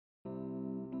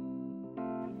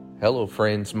Hello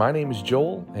friends, my name is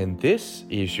Joel, and this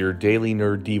is your Daily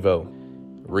Nerd Devo.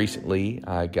 Recently,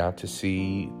 I got to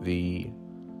see the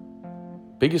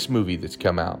biggest movie that's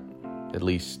come out, at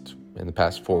least in the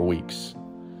past 4 weeks.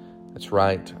 That's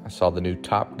right, I saw the new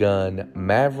Top Gun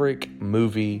Maverick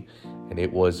movie, and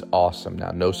it was awesome. Now,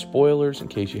 no spoilers in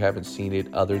case you haven't seen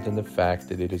it, other than the fact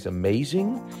that it is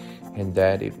amazing, and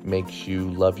that it makes you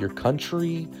love your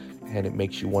country, and it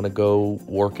makes you want to go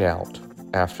work out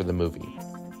after the movie.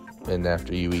 And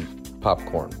after you eat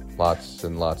popcorn, lots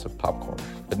and lots of popcorn.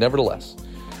 But nevertheless,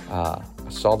 I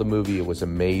saw the movie. It was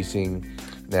amazing.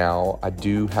 Now, I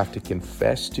do have to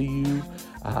confess to you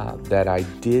that I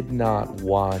did not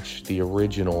watch the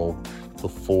original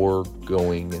before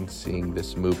going and seeing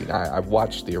this movie. Now, I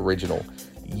watched the original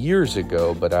years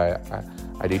ago, but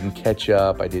I didn't catch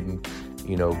up. I didn't,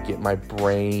 get my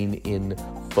brain in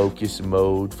focus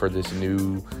mode for this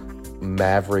new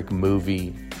Maverick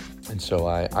movie. And so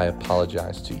I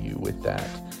apologize to you with that.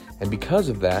 And because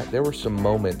of that, there were some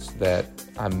moments that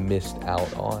I missed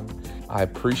out on. I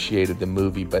appreciated the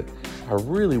movie, but I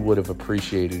really would have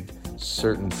appreciated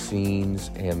certain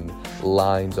scenes and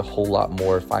lines a whole lot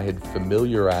more if I had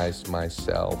familiarized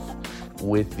myself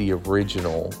with the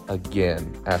original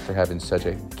again after having such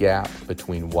a gap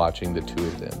between watching the two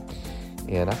of them.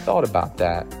 And I thought about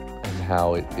that and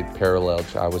how it paralleled.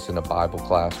 I was in a Bible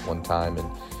class one time,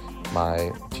 and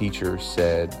my teacher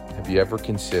said, have you ever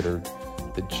considered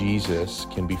that Jesus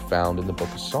can be found in the book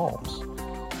of Psalms?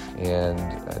 And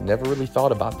I never really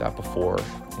thought about that before.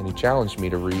 And he challenged me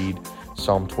to read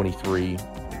Psalm 23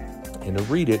 and to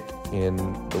read it in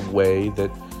the way that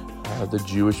the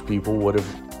Jewish people would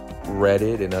have read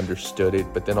it and understood it,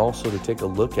 but then also to take a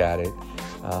look at it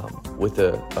with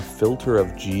a filter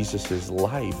of Jesus's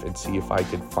life and see if I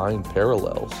could find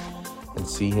parallels and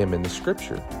see him in the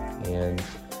scripture. And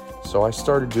so I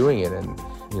started doing it, and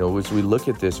as we look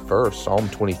at this verse, Psalm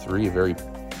 23, a very,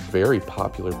 very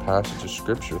popular passage of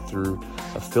scripture, through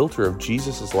a filter of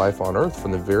Jesus' life on earth,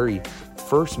 from the very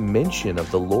first mention of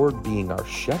the Lord being our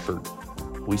shepherd,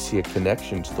 we see a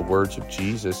connection to the words of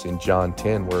Jesus in John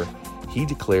 10, where he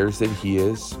declares that he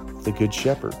is the good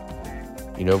shepherd.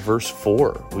 Verse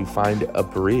 4, we find a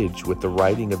bridge with the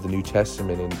writing of the New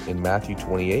Testament in Matthew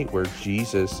 28, where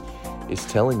Jesus is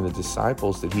telling the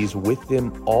disciples that he's with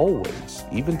them always,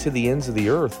 even to the ends of the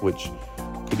earth, which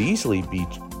could easily be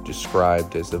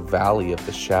described as the valley of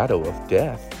the shadow of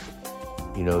death.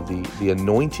 The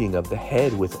anointing of the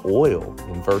head with oil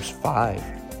in verse 5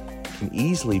 can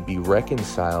easily be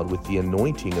reconciled with the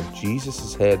anointing of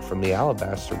Jesus' head from the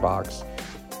alabaster box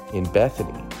in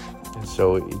Bethany. And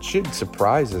so it shouldn't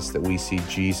surprise us that we see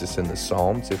Jesus in the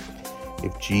Psalms.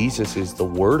 If Jesus is the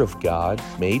Word of God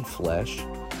made flesh,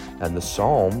 and the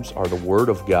Psalms are the Word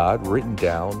of God written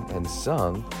down and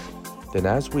sung, then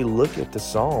as we look at the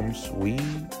Psalms, we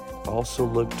also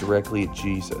look directly at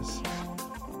Jesus.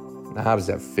 Now, how does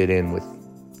that fit in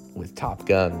with Top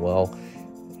Gun? Well,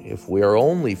 if we are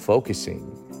only focusing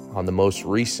on the most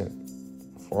recent,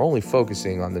 if we're only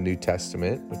focusing on the New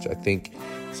Testament, which I think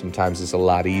sometimes is a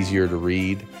lot easier to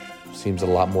read, seems a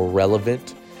lot more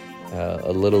relevant,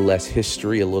 a little less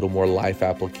history, a little more life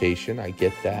application, I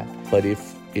get that. But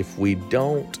if we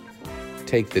don't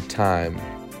take the time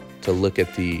to look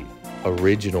at the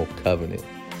original covenant,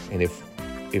 and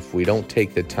if we don't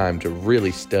take the time to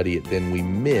really study it, then we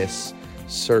miss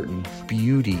certain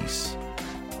beauties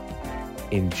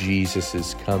in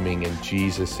Jesus's coming and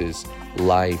Jesus's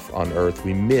life on earth.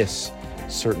 We miss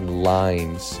certain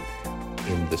lines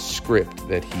in the script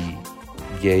that he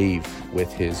gave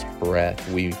with his breath.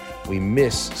 We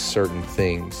miss certain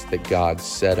things that God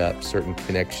set up, certain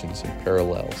connections and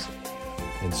parallels.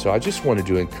 And so I just wanted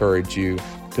to encourage you,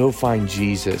 go find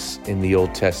Jesus in the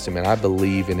Old Testament. I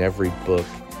believe in every book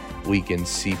we can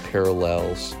see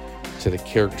parallels to the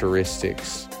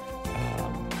characteristics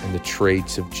and the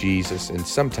traits of Jesus. And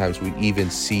sometimes we even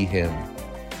see him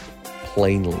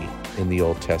plainly in the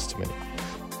Old Testament.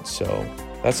 So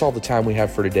that's all the time we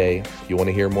have for today. If you want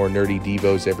to hear more nerdy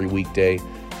devos every weekday,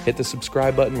 hit the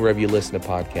subscribe button wherever you listen to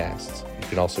podcasts. You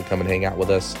can also come and hang out with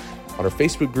us on our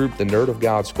Facebook group, the Nerd of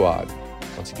God Squad.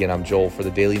 Once again, I'm Joel for the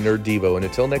Daily Nerd Devo, and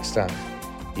until next time,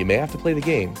 you may have to play the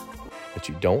game, but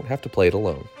you don't have to play it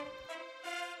alone.